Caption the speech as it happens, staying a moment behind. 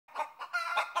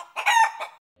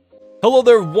Hello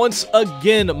there once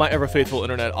again, my ever-faithful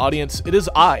internet audience. It is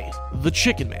I, the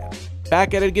Chicken Man,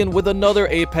 back at it again with another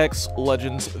Apex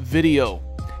Legends video.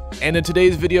 And in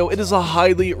today's video, it is a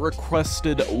highly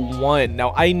requested one.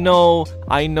 Now, I know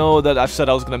that I've said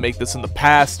I was going to make this in the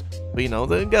past, but you know,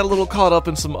 they got a little caught up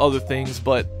in some other things,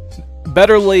 but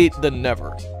better late than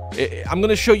never. I'm going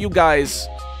to show you guys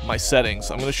my settings.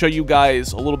 I'm going to show you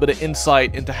guys a little bit of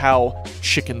insight into how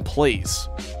Chicken plays.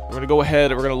 We're going to go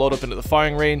ahead and we're going to load up into the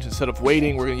firing range. Instead of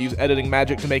waiting, we're going to use editing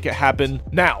magic to make it happen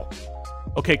now.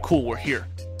 Okay, cool, we're here.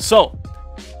 So,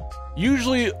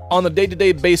 usually on a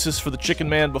day-to-day basis for the Chicken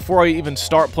Man, before I even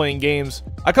start playing games,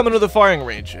 I come into the firing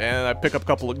range and I pick up a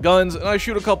couple of guns and I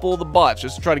shoot a couple of the bots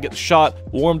just to try to get the shot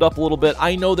warmed up a little bit.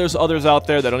 I know there's others out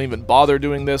there that don't even bother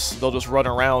doing this. They'll just run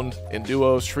around in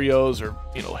duos, trios, or,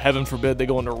 you know, heaven forbid, they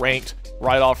go into ranked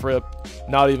right off rip,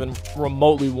 not even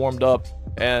remotely warmed up.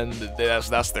 And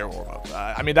that's their warm-up.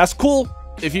 I mean, that's cool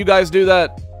if you guys do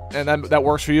that and that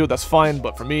works for you, that's fine,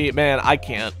 but for me, man, I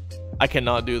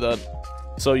cannot do that.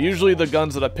 So usually the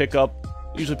guns that I pick up,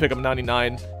 usually pick up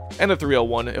 99 and a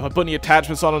 301. If I put any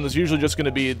attachments on them, it's usually just going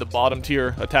to be the bottom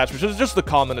tier attachments. It's just the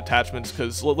common attachments,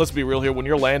 because let's be real here, when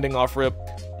you're landing off rip,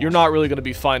 you're not really going to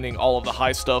be finding all of the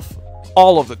high stuff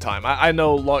all of the time. I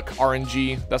know luck,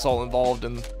 RNG, that's all involved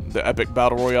in the epic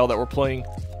battle royale that we're playing.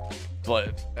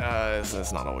 But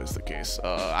that's not always the case.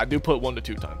 I do put 1 to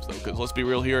 2 times though, because let's be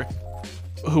real here,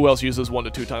 who else uses 1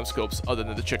 to 2 times scopes other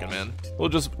than the Chicken Man? We'll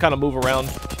just kind of move around,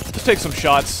 just take some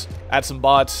shots, add some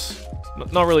bots,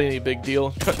 not really any big deal.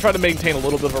 Try to maintain a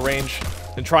little bit of a range,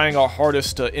 and trying our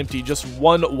hardest to empty just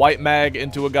one white mag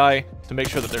into a guy to make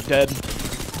sure that they're dead.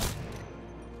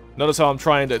 Notice how I'm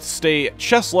trying to stay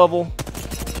chest level,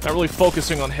 not really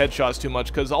focusing on headshots too much,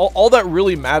 because all that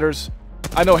really matters.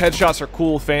 I know headshots are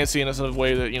cool, fancy, and it's a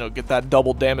way to, you know, get that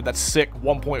double damage, that sick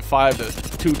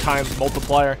 1.5 to 2 times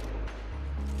multiplier.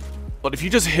 But if you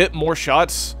just hit more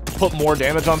shots, put more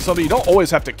damage on somebody, you don't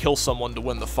always have to kill someone to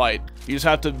win the fight. You just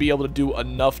have to be able to do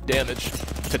enough damage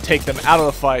to take them out of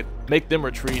the fight, make them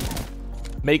retreat,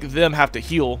 make them have to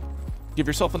heal. Give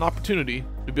yourself an opportunity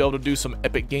to be able to do some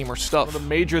epic gamer stuff. One of the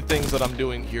major things that I'm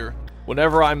doing here,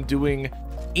 whenever I'm doing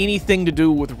anything to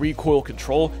do with recoil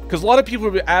control, because a lot of people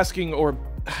are asking, or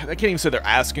I can't even say they're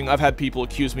asking, I've had people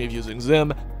accuse me of using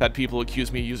Zim, had people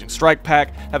accuse me of using Strike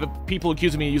Pack, have people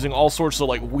accuse me of using all sorts of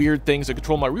like weird things to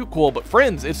control my recoil, but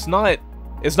friends, it's not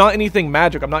anything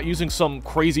magic. I'm not using some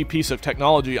crazy piece of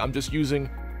technology, I'm just using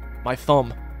my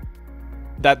thumb.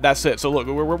 That's it. So look,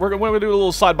 we're gonna do a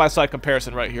little side-by-side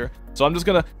comparison right here. So I'm just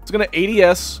gonna, it's gonna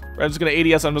ADS, right? I'm just gonna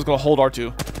ADS, I'm just gonna hold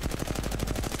R2.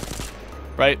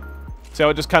 Right? See how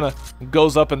it just kind of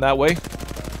goes up in that way?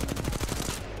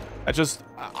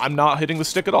 I'm not hitting the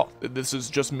stick at all. This is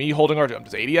just me holding R2. I'm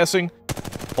just ADSing,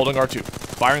 holding R2,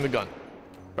 firing the gun,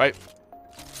 right?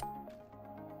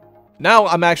 Now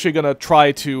I'm actually going to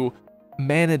try to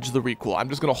manage the recoil. I'm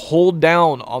just going to hold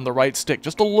down on the right stick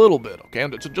just a little bit, okay?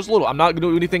 Just a little. I'm not going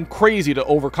to do anything crazy to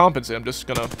overcompensate. I'm just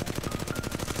going to,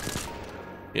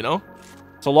 you know?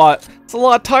 It's a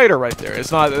lot tighter right there.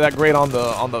 It's not that great on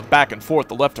the back and forth,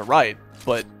 the left to right,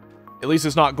 but at least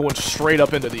it's not going straight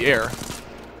up into the air.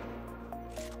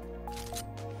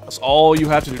 That's all you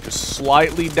have to do, just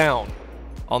slightly down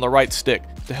on the right stick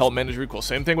to help manage recoil.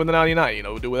 Same thing with the 99, you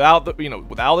know, do without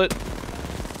it,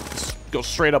 just go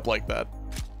straight up like that.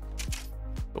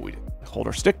 But we hold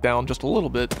our stick down just a little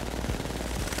bit.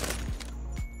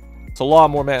 It's a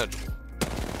lot more manageable.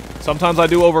 Sometimes I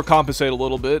do overcompensate a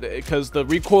little bit because the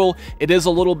recoil, it is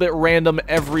a little bit random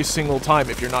every single time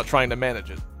if you're not trying to manage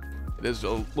it. It is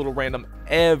a little random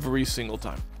every single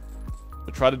time.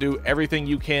 But try to do everything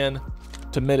you can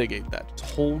to mitigate that.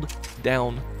 Just hold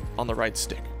down on the right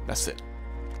stick. That's it.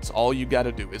 That's all you got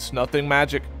to do. It's nothing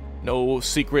magic. No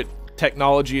secret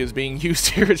technology is being used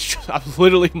here. It's just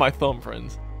literally my thumb,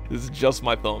 friends. This is just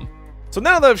my thumb. So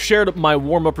now that I've shared my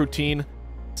warm-up routine,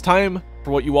 it's time for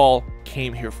what you all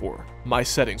came here for, my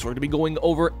settings. We're going to be going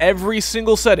over every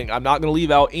single setting. I'm not going to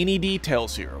leave out any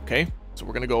details here, okay? So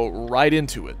we're going to go right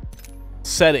into it.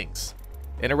 Settings.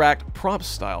 Interact prompt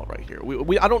style right here.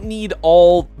 I don't need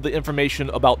all the information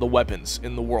about the weapons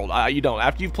in the world. You don't.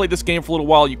 After you've played this game for a little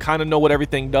while, you kind of know what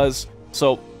everything does.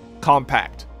 So,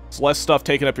 compact. It's less stuff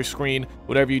taking up your screen.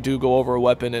 Whatever you do, go over a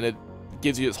weapon, and it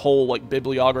gives you its whole, like,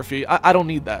 bibliography. I don't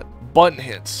need that. Button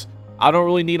hits. I don't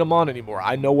really need them on anymore.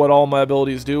 I know what all my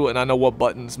abilities do, and I know what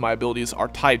buttons my abilities are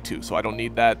tied to, so I don't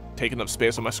need that taking up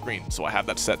space on my screen, so I have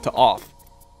that set to off.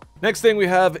 Next thing we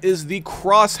have is the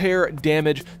crosshair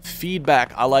damage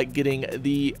feedback. I like getting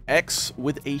the X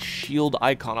with a shield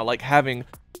icon. I like having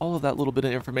all of that little bit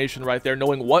of information right there,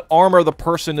 knowing what armor the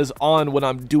person is on when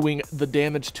I'm doing the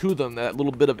damage to them. That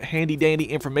little bit of handy-dandy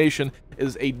information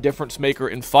is a difference maker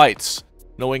in fights.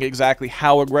 Knowing exactly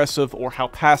how aggressive or how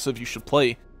passive you should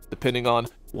play, depending on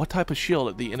what type of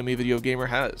shield the enemy video gamer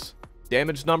has.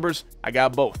 Damage numbers, I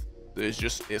got both.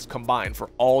 It's combined for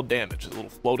all damage. Little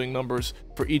floating numbers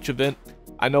for each event.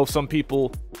 I know some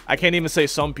people, I can't even say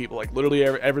some people, like literally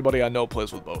everybody I know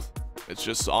plays with both. It's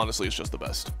just, honestly, it's just the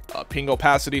best. Ping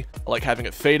opacity, I like having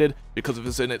it faded because if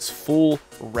it's in its full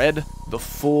red, the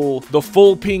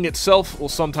full ping itself will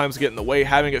sometimes get in the way.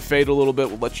 Having it fade a little bit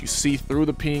will let you see through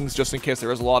the pings just in case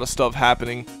there is a lot of stuff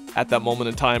happening at that moment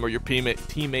in time or your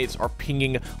teammates are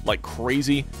pinging like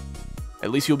crazy.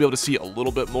 At least you'll be able to see a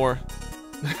little bit more.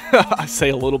 I say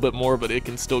a little bit more, but it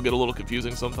can still get a little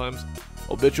confusing sometimes.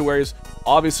 Obituaries,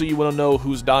 obviously you want to know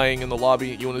who's dying in the lobby.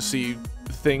 You want to see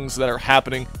things that are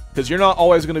happening because you're not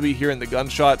always going to be hearing the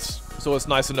gunshots, so it's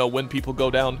nice to know when people go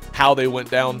down, how they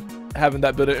went down. Having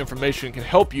that bit of information can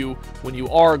help you when you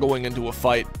are going into a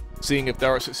fight, seeing if there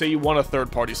are, say you want a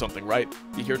third party something, right?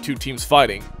 You hear two teams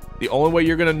fighting. The only way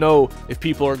you're going to know if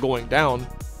people are going down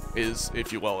is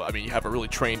if you, well, I mean, you have a really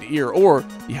trained ear or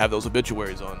you have those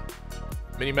obituaries on.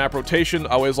 Mini-map rotation,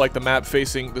 I always like the map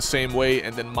facing the same way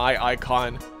and then my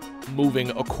icon moving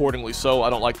accordingly, so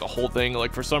I don't like the whole thing.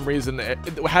 Like, for some reason,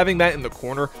 having that in the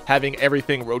corner, having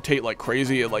everything rotate like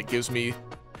crazy, it like gives me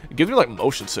like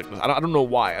motion sickness. I don't know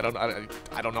why. I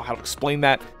don't know how to explain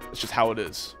that. It's just how it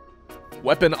is.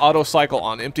 Weapon auto cycle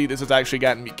on empty. This has actually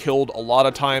gotten me killed a lot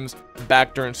of times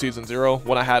back during Season 0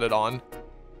 when I had it on.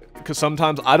 Because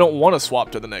sometimes I don't want to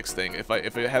swap to the next thing. If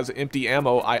it has empty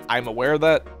ammo, I'm aware of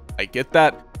that. I get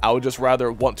that. I would just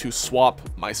rather want to swap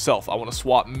myself. I want to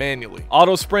swap manually.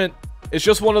 Auto sprint, it's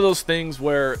just one of those things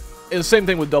where, and the same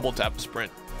thing with double tap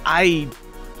sprint.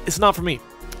 It's not for me.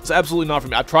 It's absolutely not for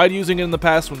me. I've tried using it in the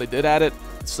past when they did add it.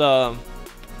 It's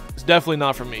definitely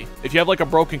not for me. If you have like a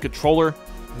broken controller,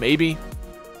 maybe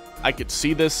I could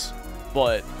see this,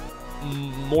 but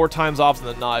more times often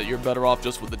than not, you're better off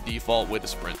just with the default way to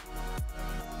sprint.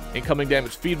 Incoming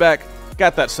damage feedback,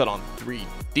 got that set on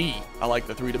 3D. I like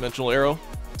the three-dimensional arrow.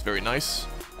 It's very nice.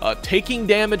 Taking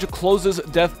damage closes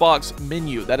death box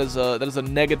menu. That is a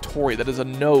negatory. That is a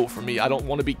no for me. I don't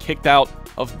want to be kicked out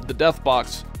of the death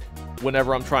box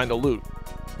whenever I'm trying to loot.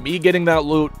 Me getting that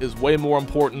loot is way more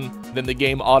important than the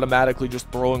game automatically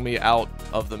just throwing me out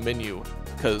of the menu.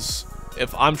 Because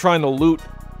if I'm trying to loot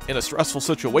in a stressful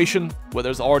situation where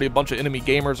there's already a bunch of enemy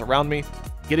gamers around me,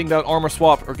 getting that armor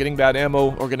swap or getting that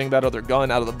ammo or getting that other gun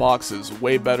out of the box is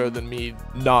way better than me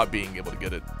not being able to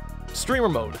get it. Streamer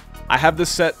mode. I have this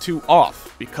set to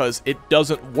off because it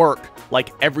doesn't work like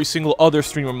every single other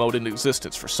streamer mode in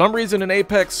existence. For some reason in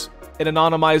Apex, it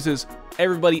anonymizes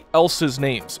everybody else's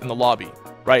names in the lobby,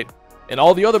 right? In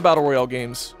all the other Battle Royale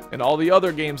games, and all the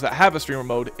other games that have a streamer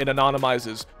mode, it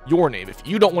anonymizes your name. If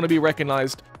you don't want to be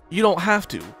recognized, you don't have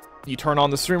to. You turn on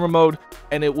the streamer mode,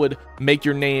 and it would make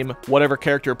your name whatever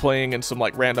character you're playing in some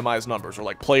like randomized numbers, or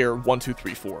like player 1, 2,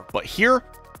 3, 4. But here,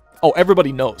 oh,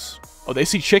 everybody knows. Oh, they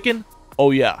see chicken?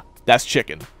 Oh yeah, that's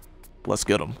chicken. Let's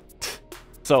get them.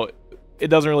 So it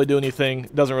doesn't really do anything.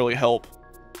 It doesn't really help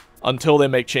until they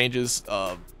make changes.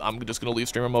 I'm just gonna leave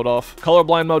streamer mode off.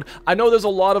 Colorblind mode. I know there's a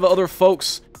lot of other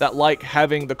folks that like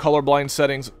having the colorblind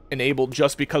settings enabled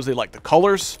just because they like the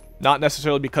colors, not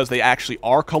necessarily because they actually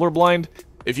are colorblind.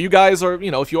 If you guys are,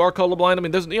 if you are colorblind, I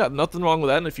mean, there's nothing wrong with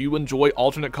that. And if you enjoy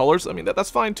alternate colors, I mean, that's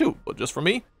fine too. But just for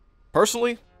me,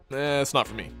 personally, it's not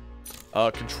for me.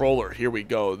 Controller, here we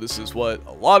go. This is what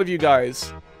a lot of you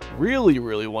guys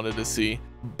really wanted to see.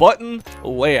 Button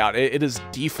layout. It is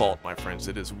default, my friends.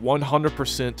 It is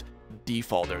 100%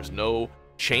 default. There's no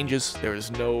changes. There is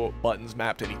no buttons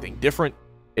mapped to anything different.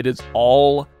 It is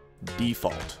all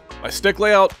default. My stick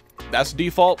layout, that's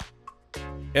default.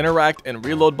 Interact and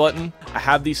reload button, I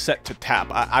have these set to tap.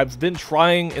 I've been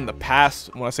trying in the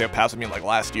past, when I say a past, I mean like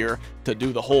last year, to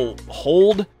do the whole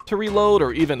hold to reload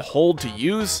or even hold to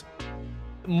use.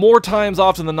 More times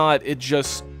often than not, it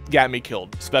just got me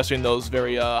killed, especially in those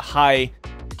very high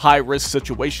risk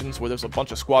situations where there's a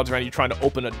bunch of squads around you trying to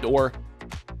open a door.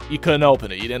 You couldn't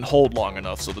open it, you didn't hold long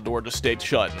enough, so the door just stayed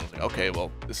shut. And I was like, okay,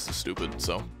 well, this is stupid,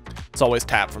 so it's always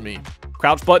tap for me.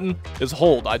 Crouch button is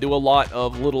hold. I do a lot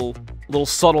of little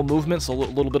subtle movements, a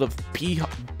little bit of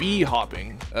bee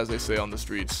hopping, as they say on the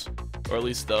streets, or at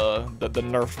least the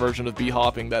nerfed version of bee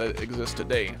hopping that exists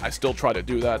today. I still try to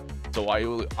do that, so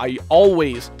I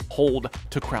always hold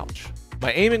to crouch.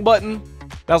 My aiming button,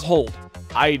 that's hold.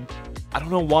 I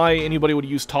don't know why anybody would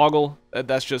use toggle.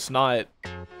 That's just not.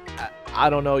 I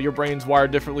don't know. Your brain's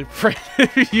wired differently.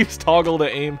 If you use toggle to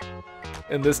aim,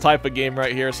 in this type of game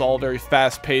right here. It's all very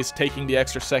fast-paced, taking the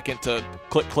extra second to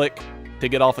click to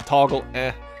get off a toggle.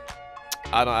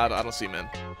 I don't see, man.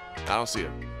 I don't see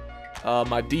it.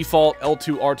 My default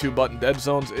L2 R2 button dead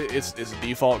zones is a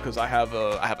default because I have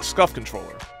a scuff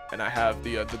controller and I have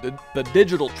the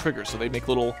digital triggers, so they make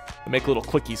little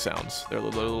clicky sounds. They're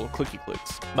little clicky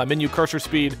clicks. My menu cursor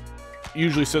speed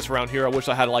usually sits around here. I wish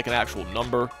I had like an actual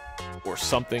number or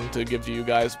something to give to you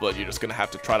guys, but you're just gonna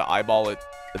have to try to eyeball it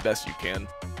the best you can.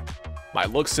 My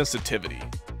look sensitivity,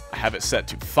 I have it set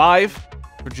to 5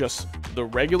 for just the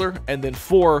regular, and then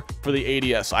 4 for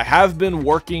the ADS. I have been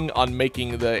working on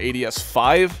making the ADS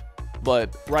 5,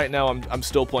 but right now I'm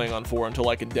still playing on 4 until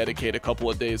I can dedicate a couple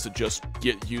of days to just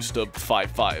get used to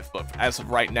 5.5. But as of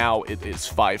right now, it is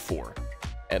 5.4.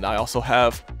 And I also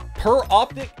have per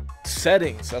optic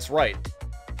settings. That's right.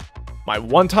 My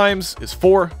 1 times is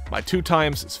 4, my 2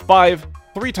 times is 5,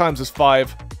 3 times is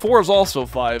 5, 4 is also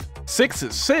 5, 6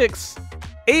 is 6,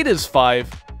 8 is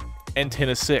 5, and 10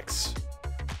 is 6.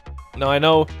 Now I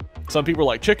know some people are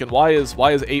like, Chicken, why is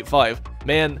 8 5?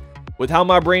 Man, with how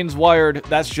my brain's wired,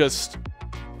 that's just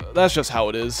how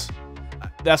it is.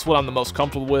 That's what I'm the most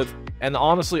comfortable with. And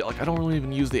honestly, like, I don't really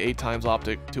even use the 8 times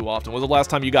optic too often. When was the last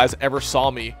time you guys ever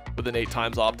saw me with an 8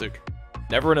 times optic?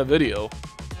 Never in a video.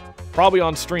 Probably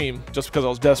on stream, just because I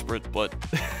was desperate, but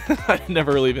I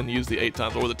never really even used the 8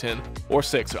 times or the 10 or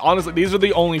 6. Honestly, these are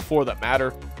the only 4 that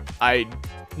matter. I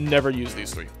never use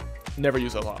these 3. Never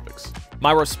use those optics.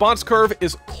 My response curve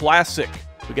is classic.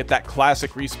 We get that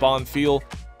classic respawn feel.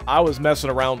 I was messing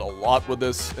around a lot with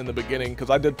this in the beginning because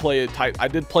I did play through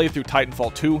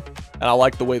Titanfall 2, and I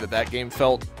liked the way that game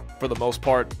felt for the most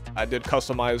part. I did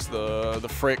customize the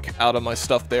frick out of my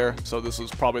stuff there, so this is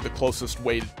probably the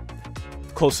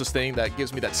closest thing that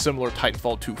gives me that similar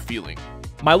Titanfall 2 feeling.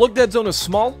 My look dead zone is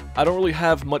small. I don't really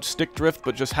have much stick drift,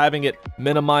 but just having it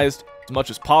minimized as much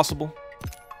as possible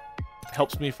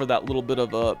helps me for that little bit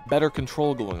of better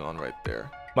control going on right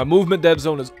there. My movement dead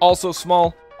zone is also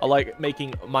small. I like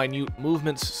making minute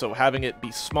movements, so having it be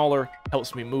smaller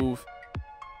helps me move.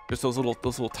 Just those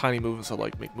little tiny movements I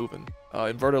like moving.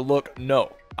 Inverted look,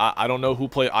 no. I don't know who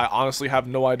I honestly have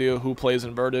no idea who plays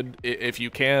inverted. If you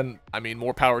can, I mean,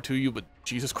 more power to you, but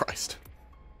Jesus Christ.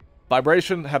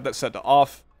 Vibration, have that set to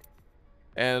off.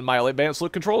 And my advanced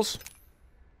look controls,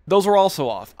 those are also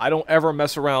off. I don't ever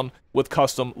mess around with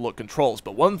custom look controls.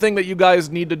 But one thing that you guys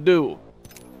need to do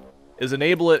is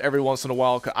enable it every once in a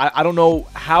while. I don't know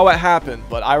how it happened,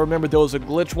 but I remember there was a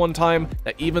glitch one time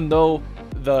that even though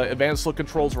the advanced look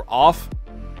controls were off,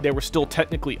 they were still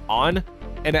technically on,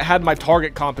 and it had my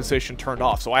target compensation turned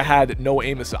off, so I had no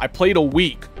aim assist. I played a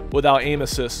week without aim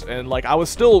assist, and like I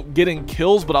was still getting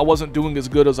kills, but I wasn't doing as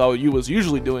good as I was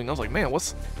usually doing. I was like, man,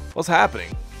 what's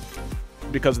happening?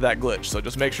 Because of that glitch. So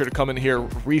just make sure to come in here,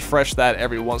 refresh that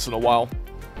every once in a while,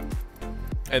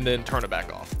 and then turn it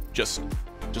back off. Just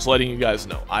letting you guys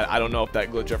know. I don't know if that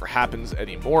glitch ever happens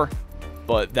anymore,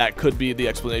 but that could be the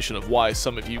explanation of why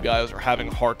some of you guys are having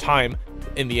a hard time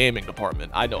in the aiming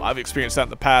department. I know I've experienced that in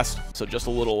the past, so just a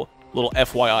little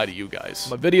FYI to you guys.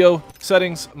 My video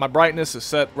settings, my brightness is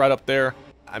set right up there.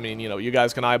 I mean, you know, you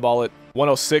guys can eyeball it.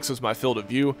 106 is my field of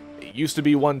view. It used to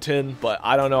be 110, but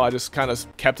I don't know, I just kind of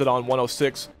kept it on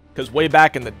 106 because way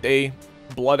back in the day,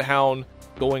 Bloodhound,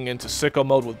 going into sicko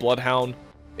mode with Bloodhound,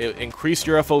 it increased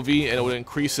your FOV and it would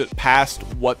increase it past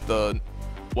what the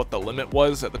limit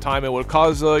was at the time. It would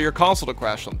cause your console to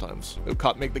crash sometimes. It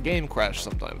would make the game crash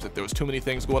sometimes if there was too many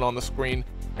things going on the screen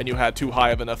and you had too high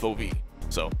of an FOV.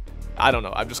 So, I don't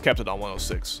know. I've just kept it on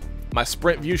 106. My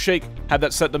sprint view shake, had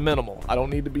that set to minimal. I don't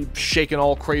need to be shaking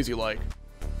all crazy like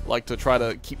to try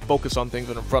to keep focus on things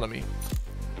that are in front of me.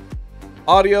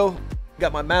 Audio,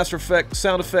 got my master effect,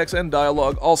 sound effects, and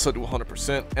dialogue all set to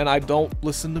 100%, and I don't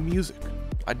listen to music.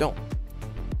 I don't.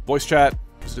 Voice chat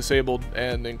is disabled,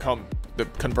 and the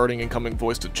converting incoming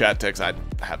voice to chat text, I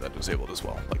have that disabled as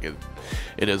well. Like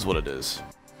it is what it is.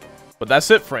 But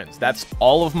that's it, friends. That's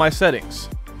all of my settings.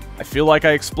 I feel like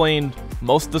I explained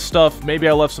most of the stuff. Maybe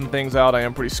I left some things out. I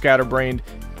am pretty scatterbrained.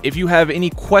 If you have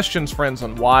any questions, friends,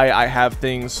 on why I have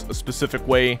things a specific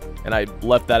way and I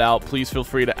left that out, please feel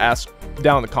free to ask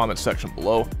down in the comments section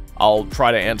below. I'll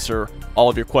try to answer all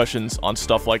of your questions on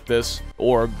stuff like this,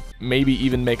 or maybe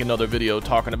even make another video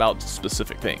talking about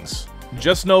specific things.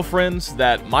 Just know, friends,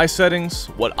 that my settings,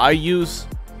 what I use,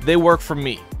 they work for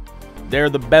me. They're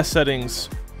the best settings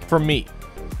for me.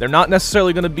 They're not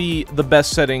necessarily going to be the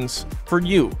best settings for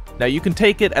you. Now, you can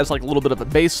take it as like a little bit of a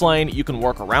baseline, you can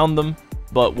work around them,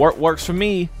 but what works for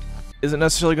me isn't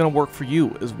necessarily going to work for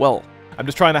you as well. I'm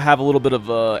just trying to have a little bit of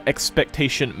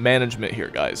expectation management here,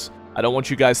 guys. I don't want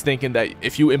you guys thinking that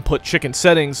if you input chicken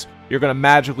settings, you're gonna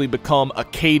magically become a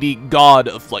KD god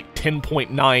of like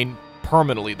 10.9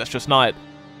 permanently. That's just not,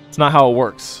 it's not how it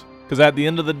works. Because at the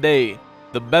end of the day,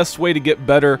 the best way to get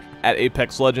better at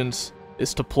Apex Legends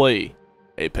is to play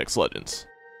Apex Legends.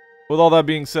 With all that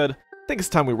being said, I think it's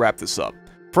time we wrap this up.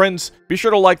 Friends, be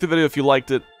sure to like the video if you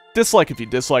liked it, dislike if you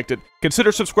disliked it,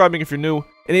 consider subscribing if you're new,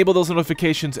 enable those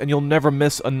notifications, and you'll never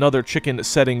miss another chicken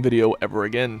setting video ever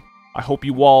again. I hope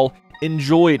you all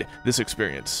enjoyed this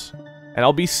experience, and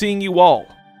I'll be seeing you all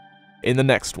in the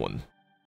next one.